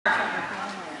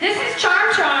This is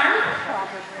Charm Charm.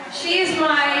 She is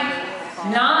my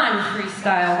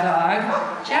non-freestyle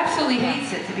dog. She absolutely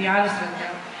hates it, to be honest with you.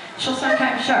 She'll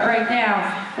sometimes shut right down.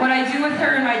 What I do with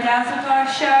her in my Dazzle Dog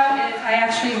show is I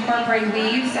actually incorporate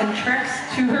weaves and tricks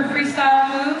to her freestyle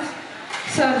moves.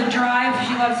 So the drive,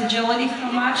 she loves agility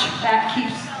so much, that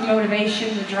keeps the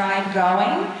motivation, the drive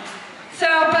going.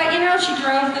 So, but you know, she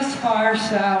drove this far,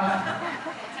 so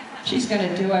she's going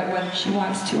to do it whether she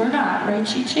wants to or not, right,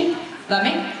 Chi-Chi? Let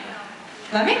me?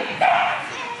 Let me?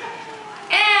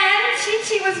 And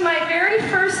Chi-Chi was my very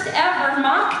first ever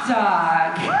mock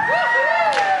dog.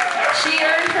 She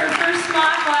earned her first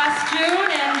mock last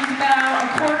June and is about a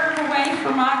quarter of the way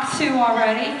for mock 2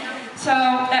 already. So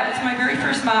that was my very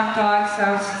first mock dog,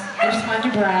 so I just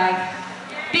wanted to brag.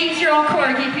 Beats your old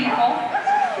corgi, people.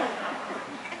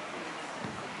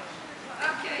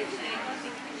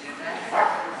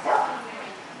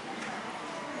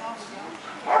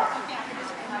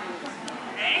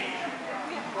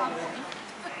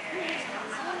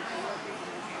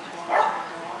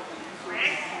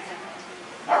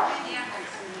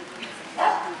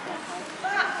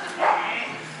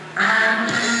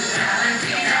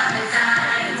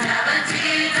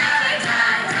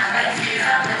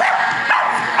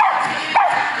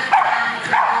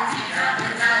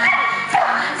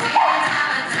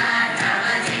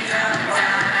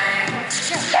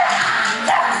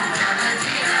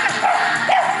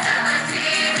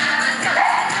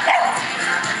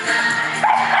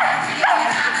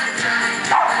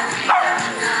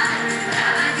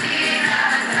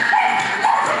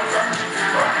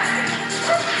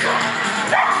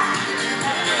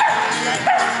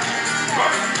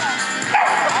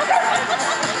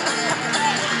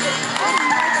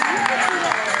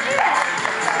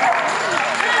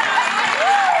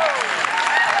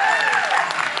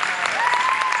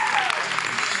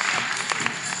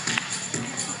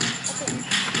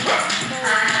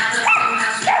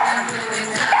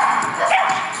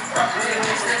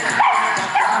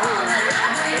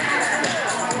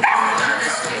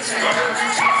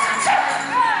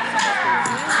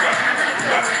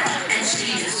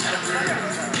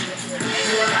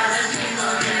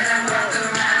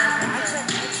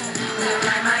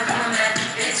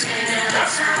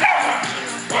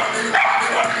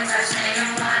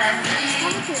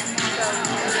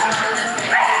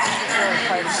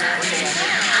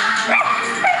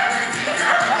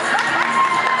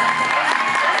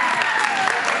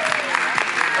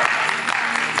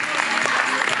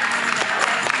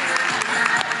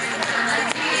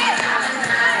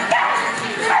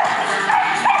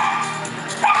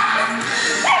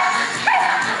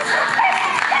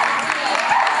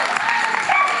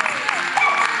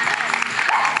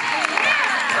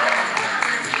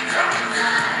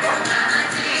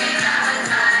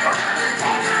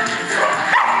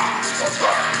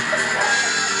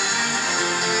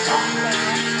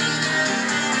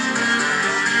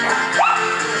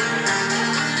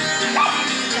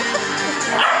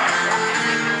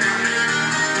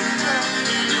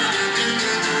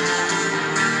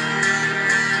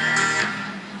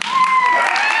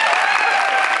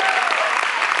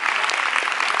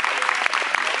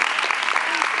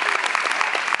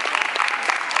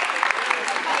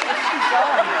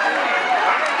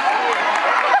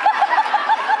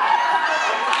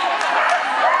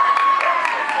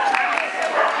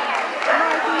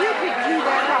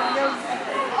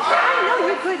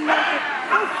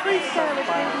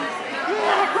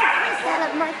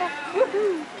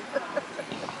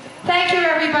 Thank you,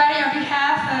 everybody, on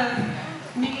behalf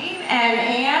of me and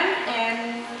Ann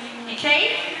and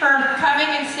Kate for coming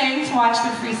and staying to watch the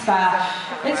freestyle.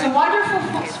 It's a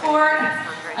wonderful sport,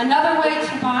 another way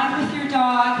to bond with your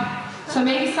dog, so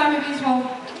maybe some of you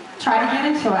will try to get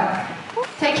into it.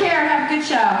 Take care and have a good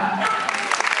show.